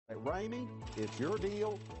At Ramey, it's your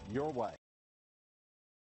deal, your way.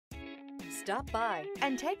 Stop by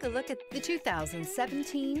and take a look at the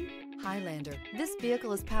 2017 Highlander. This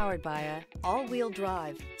vehicle is powered by a all-wheel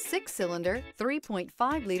drive, 6-cylinder,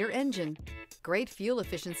 3.5-liter engine. Great fuel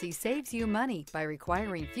efficiency saves you money by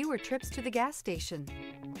requiring fewer trips to the gas station.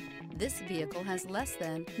 This vehicle has less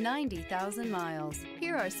than 90,000 miles.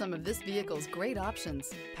 Here are some of this vehicle's great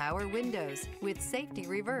options: power windows with safety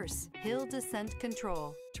reverse, hill descent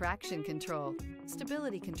control, traction control,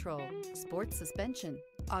 stability control, sports suspension,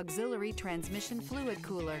 auxiliary transmission fluid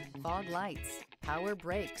cooler, fog lights, power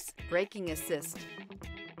brakes, braking assist.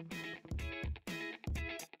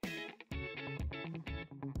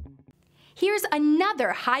 Here's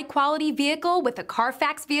another high-quality vehicle with a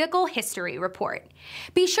Carfax Vehicle History Report.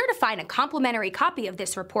 Be sure to find a complimentary copy of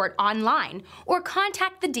this report online or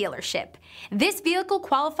contact the dealership. This vehicle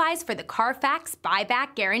qualifies for the Carfax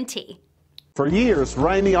Buyback Guarantee. For years,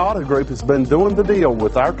 Ramey Auto Group has been doing the deal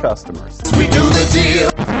with our customers. We do the deal.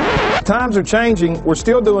 Times are changing. We're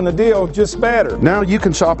still doing the deal, just better. Now you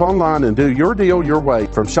can shop online and do your deal your way,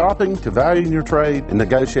 from shopping to valuing your trade and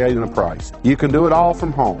negotiating a price. You can do it all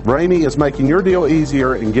from home. Ramey is making your deal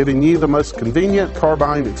easier and giving you the most convenient car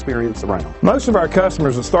buying experience around. Most of our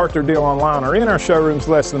customers that start their deal online are in our showrooms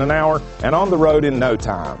less than an hour and on the road in no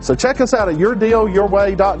time. So check us out at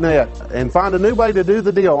yourdealyourway.net and find a new way to do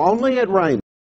the deal only at Ramey.